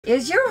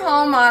Is your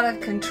home out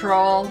of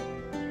control?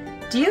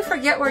 Do you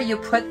forget where you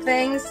put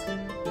things?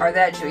 Or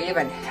that you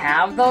even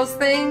have those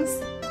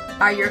things?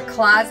 Are your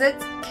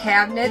closets,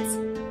 cabinets,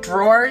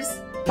 drawers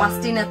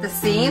busting at the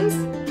seams?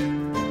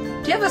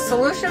 Do you have a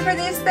solution for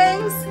these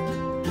things?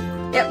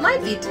 It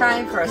might be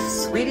time for a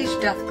Swedish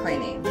death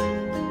cleaning.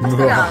 Let's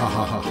go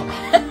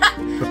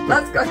down.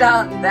 Let's go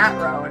down that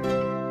road.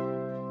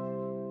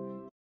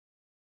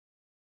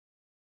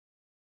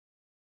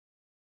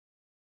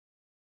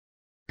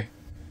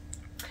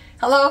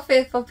 Hello,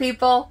 faithful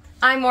people.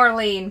 I'm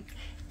Orlene.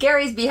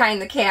 Gary's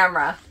behind the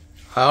camera.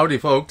 Howdy,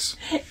 folks.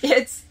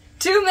 It's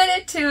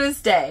 2-Minute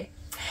Tuesday.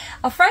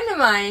 A friend of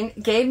mine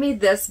gave me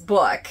this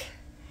book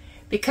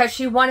because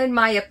she wanted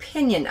my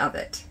opinion of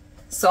it.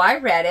 So I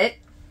read it,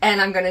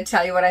 and I'm going to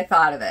tell you what I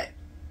thought of it.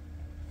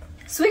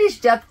 Swedish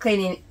death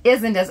cleaning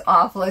isn't as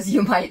awful as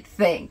you might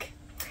think.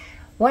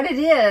 What it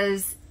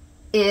is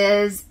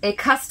a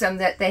custom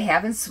that they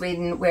have in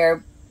Sweden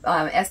where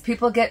as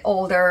people get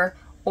older,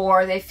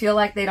 or they feel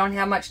like they don't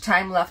have much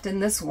time left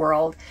in this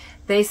world,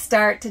 they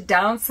start to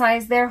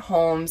downsize their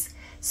homes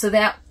so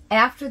that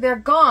after they're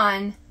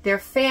gone, their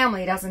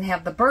family doesn't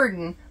have the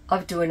burden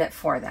of doing it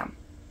for them.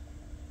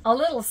 A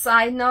little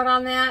side note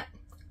on that,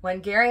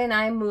 when Gary and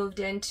I moved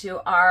into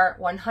our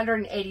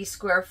 180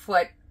 square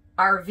foot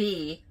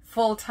RV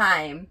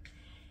full-time,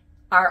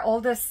 our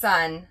oldest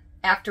son,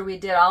 after we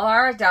did all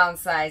our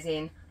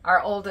downsizing,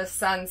 our oldest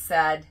son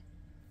said,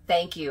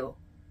 "Thank you."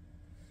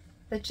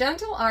 The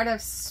Gentle Art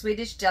of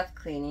Swedish Death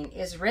Cleaning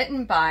is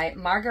written by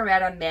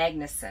Margareta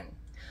Magnusson,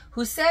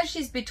 who says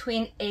she's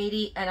between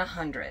 80 and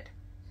 100.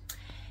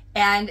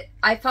 And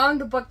I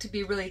found the book to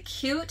be really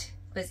cute.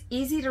 It was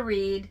easy to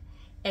read.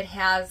 It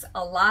has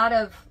a lot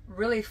of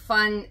really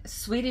fun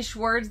Swedish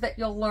words that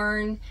you'll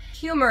learn,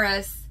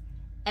 humorous,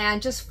 and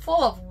just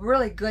full of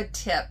really good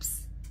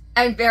tips,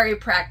 and very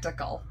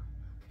practical.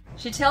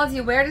 She tells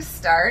you where to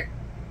start,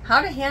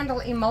 how to handle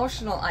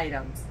emotional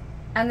items,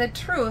 and the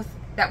truth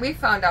that we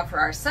found out for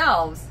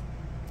ourselves: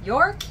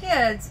 your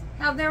kids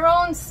have their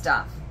own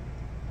stuff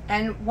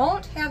and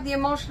won't have the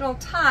emotional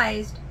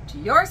ties to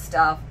your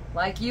stuff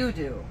like you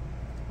do.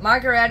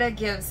 Margareta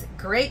gives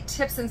great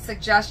tips and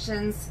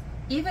suggestions,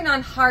 even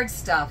on hard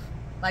stuff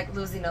like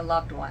losing a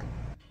loved one.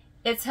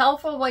 It's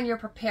helpful when you're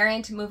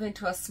preparing to move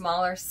into a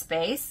smaller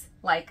space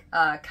like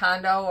a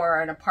condo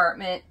or an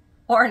apartment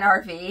or an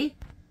RV.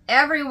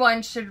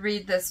 Everyone should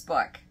read this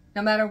book,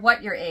 no matter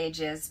what your age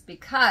is,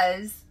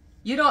 because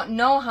you don't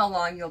know how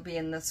long you'll be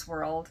in this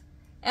world,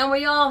 and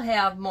we all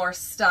have more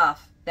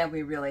stuff than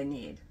we really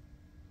need.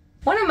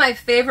 One of my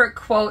favorite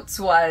quotes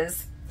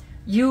was,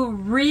 "You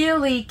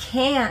really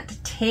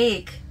can't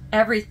take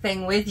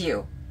everything with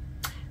you.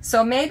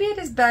 So maybe it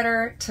is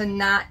better to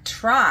not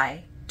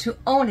try to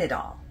own it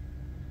all."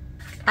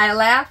 I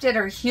laughed at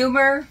her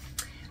humor,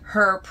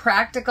 her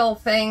practical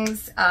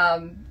things,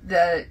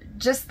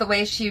 just the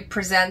way she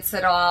presents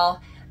it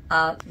all,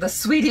 the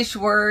Swedish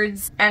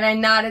words, and I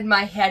nodded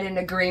my head in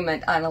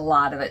agreement on a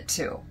lot of it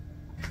too.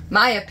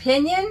 My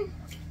opinion,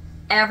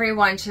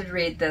 everyone should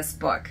read this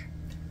book.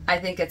 I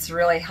think it's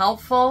really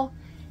helpful.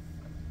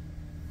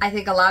 I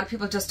think a lot of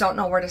people just don't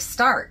know where to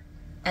start,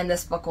 and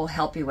this book will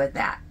help you with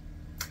that.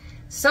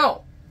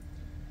 So,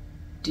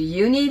 do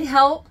you need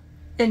help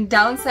in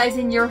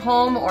downsizing your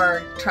home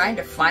or trying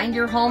to find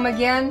your home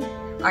again?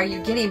 Are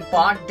you getting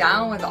bogged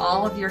down with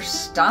all of your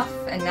stuff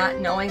and not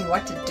knowing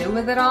what to do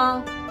with it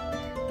all?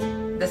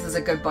 This is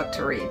a good book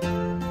to read.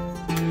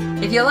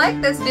 If you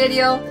like this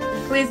video,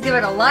 please give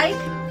it a like,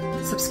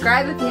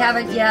 subscribe if you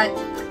haven't yet,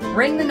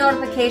 ring the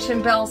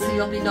notification bell so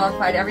you'll be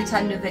notified every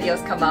time new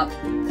videos come up.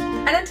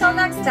 And until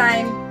next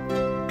time,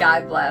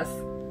 God bless.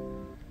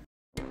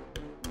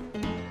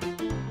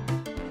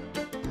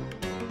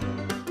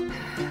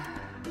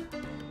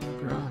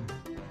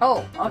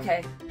 Oh,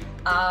 okay.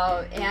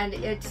 And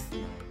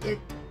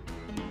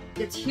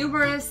it's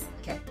humorous.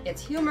 Okay,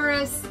 it's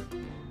humorous.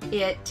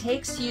 It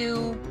takes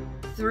you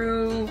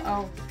through,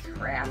 oh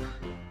crap.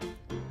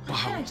 Why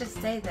can't I just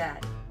say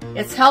that?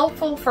 It's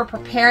helpful for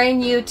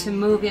preparing you to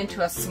move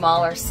into a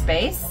smaller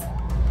space.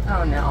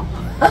 Oh no.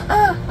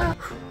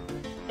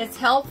 It's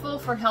helpful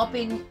for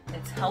helping you.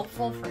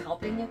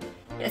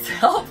 It's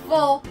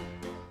helpful